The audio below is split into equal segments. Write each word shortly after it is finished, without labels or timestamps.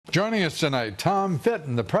Joining us tonight, Tom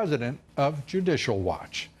Fitton, the president of Judicial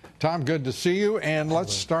Watch. Tom, good to see you. And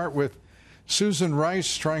let's start with Susan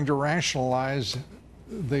Rice trying to rationalize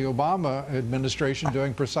the Obama administration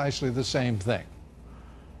doing precisely the same thing.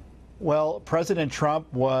 Well, President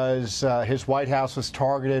Trump was, his White House was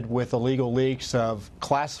targeted with illegal leaks of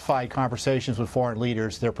classified conversations with foreign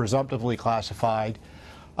leaders. They're presumptively classified.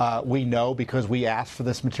 We know because we ask for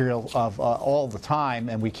this material all the time,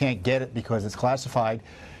 and we can't get it because it's classified.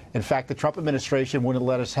 In fact, the Trump administration wouldn't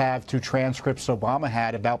let us have 2 transcripts Obama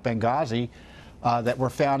had about Benghazi that were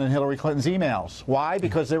found in Hillary Clinton's emails. Why?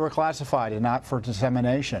 Because they were classified and not for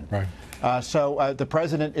dissemination. Right. So the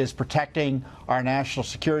president is protecting our national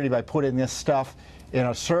security by putting this stuff in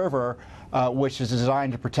a server which is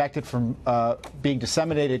designed to protect it from being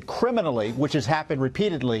disseminated criminally, which has happened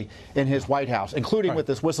repeatedly in his White House, including with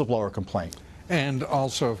this whistleblower complaint. And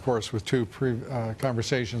also, of course, with two previous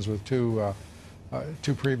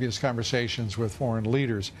conversations with foreign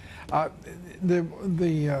leaders.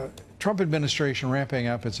 The Trump administration ramping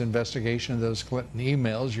up its investigation of those Clinton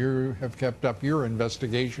emails. You have kept up your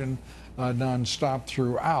investigation nonstop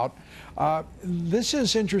throughout. This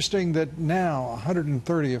is interesting that now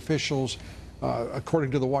 130 officials,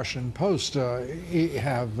 according to the Washington Post,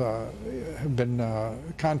 have been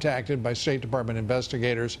contacted by State Department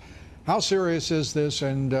investigators. How serious is this,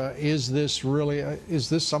 and is this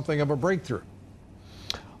something of a breakthrough?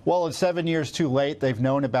 Well, it's 7 years too late. They've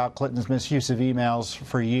known about Clinton's misuse of emails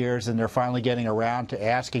for years, and they're finally getting around to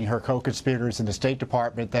asking her co-conspirators in the State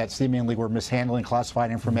Department that seemingly were mishandling classified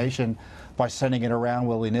information by sending it around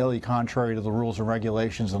willy-nilly, contrary to the rules and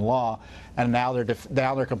regulations and law. And now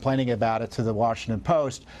they're complaining about it to the Washington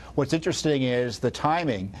Post. What's interesting is the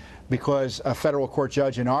timing, because a federal court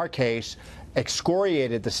judge in our case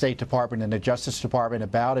excoriated the State Department and the Justice Department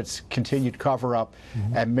about its continued cover-up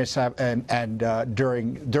and mishap and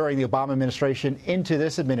during the Obama administration into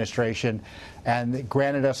this administration, and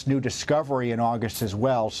granted us new discovery in August as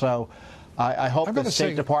well. So I hope the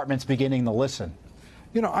State Department's beginning to listen.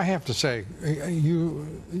 You know, I have to say,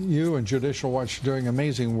 you and Judicial Watch are doing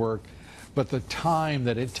amazing work, but the time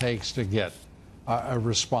that it takes to get a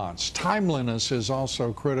response. Timeliness is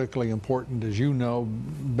also critically important, as you know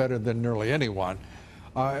better than nearly anyone.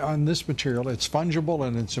 On this material, it's fungible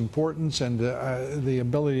in its importance and the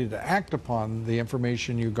ability to act upon the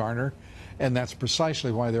information you garner, and that's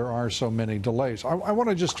precisely why there are so many delays. I want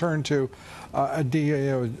to just turn to a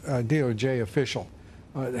DOJ official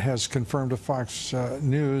has confirmed to Fox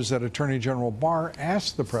News that Attorney General Barr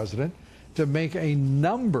asked the president to make a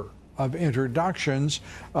number of introductions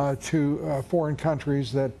to foreign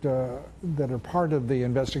countries that are part of the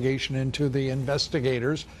investigation into the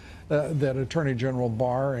investigators that Attorney General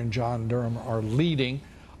Barr and John Durham are leading.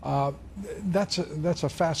 That's a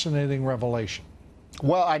fascinating revelation.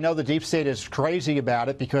 Well, I know the deep state is crazy about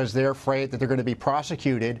it because they're afraid that they're going to be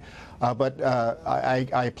prosecuted. But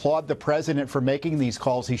I applaud the president for making these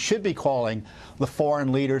calls. He should be calling the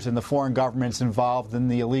foreign leaders and the foreign governments involved in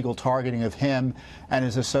the illegal targeting of him and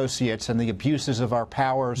his associates and the abuses of our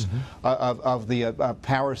powers, of the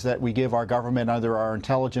powers that we give our government under our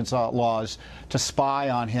intelligence laws to spy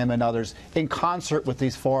on him and others in concert with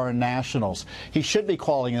these foreign nationals. He should be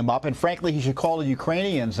calling them up, and frankly, he should call the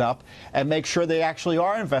Ukrainians up and make sure they actually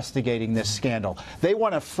are investigating this scandal. They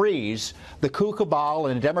want to freeze the coup cabal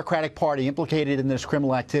and the Democratic Party implicated in this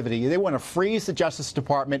criminal activity. They want to freeze the Justice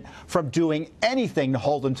Department from doing anything to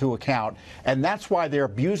hold them to account. And that's why they're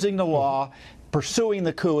abusing the law, pursuing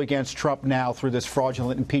the coup against Trump now through this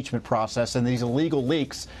fraudulent impeachment process and these illegal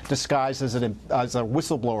leaks disguised as a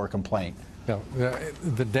whistleblower complaint. No,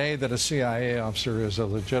 the day that a CIA officer is a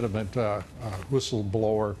legitimate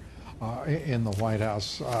whistleblower in the White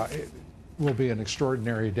House, it will be an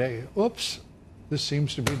extraordinary day. Oops. This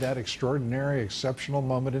seems to be that extraordinary, exceptional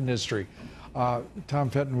moment in history. Tom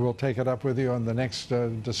Fitton will take it up with you on the next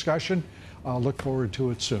discussion. Look forward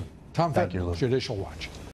to it soon. Tom Fitton, Judicial Watch.